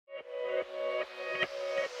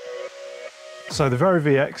So the Vero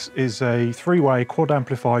VX is a three-way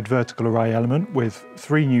quad-amplified vertical array element with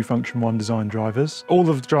 3 new Funktion-One design drivers. All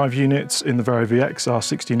of the drive units in the Vero VX are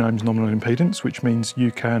 16 ohms nominal impedance, which means you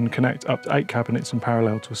can connect up to 8 cabinets in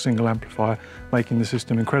parallel to a single amplifier, making the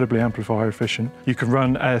system incredibly amplifier efficient. You can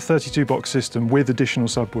run a 32-box system with additional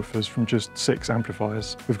subwoofers from just 6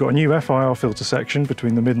 amplifiers. We've got a new FIR filter section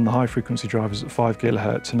between the mid and the high frequency drivers at 5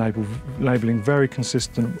 GHz, enabling very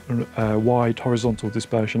consistent wide horizontal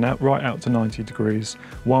dispersion right out to 90 degrees,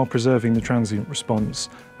 while preserving the transient response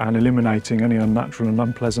and eliminating any unnatural and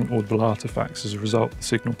unpleasant audible artifacts as a result of the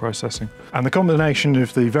signal processing. And the combination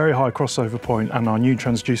of the very high crossover point and our new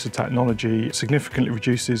transducer technology significantly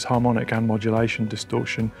reduces harmonic and modulation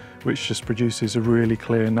distortion, which just produces a really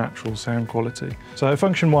clear, natural sound quality. So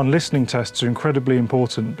Funktion-One listening tests are incredibly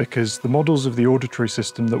important because the models of the auditory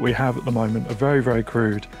system that we have at the moment are very, very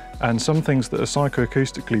crude, and some things that are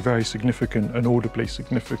psychoacoustically very significant and audibly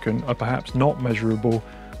significant are perhaps not measurable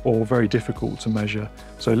or very difficult to measure.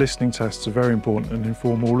 So listening tests are very important and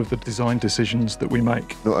inform all of the design decisions that we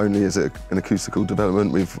make. Not only is it an acoustical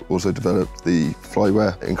development, we've also developed the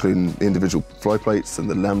flyware, including the individual fly plates and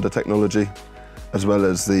the lambda technology, as well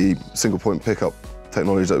as the single point pickup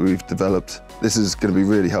technology that we've developed. This is going to be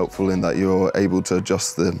really helpful in that you're able to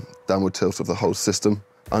adjust the downward tilt of the whole system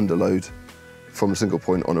under load from a single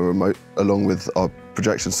point on a remote, along with our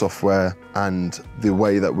projection software and the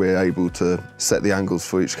way that we're able to set the angles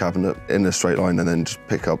for each cabinet in a straight line and then just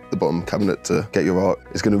pick up the bottom cabinet to get your art.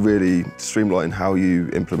 It's going to really streamline how you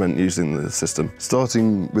implement using the system.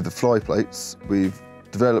 Starting with the fly plates, we've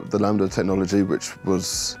developed the lambda technology, which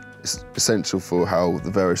was essential for how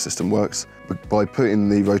the Vero system works. By putting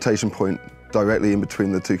the rotation point directly in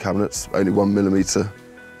between the 2 cabinets, only 1 millimetre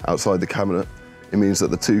outside the cabinet, it means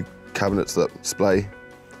that the 2 cabinets that splay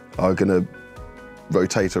are going to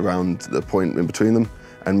rotate around the point in between them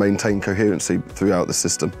and maintain coherency throughout the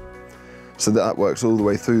system. So that works all the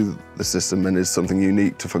way through the system and is something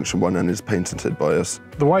unique to Funktion-One and is patented by us.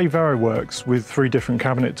 The way Vero works with 3 different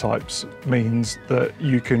cabinet types means that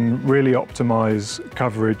you can really optimise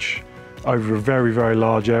coverage over very, very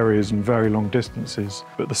large areas and very long distances.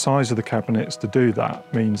 But the size of the cabinets to do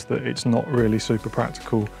that means that it's not really super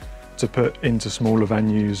practical to put into smaller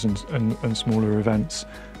venues and smaller events.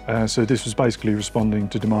 So this was basically responding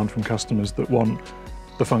to demand from customers that want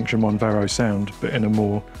the Funktion-One Vero sound, but in a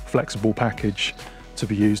more flexible package to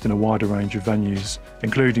be used in a wider range of venues,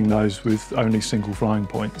 including those with only single flying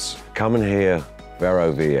points. Come and hear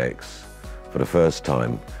Vero VX for the first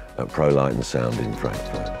time at Prolight Sound in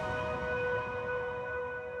Frankfurt.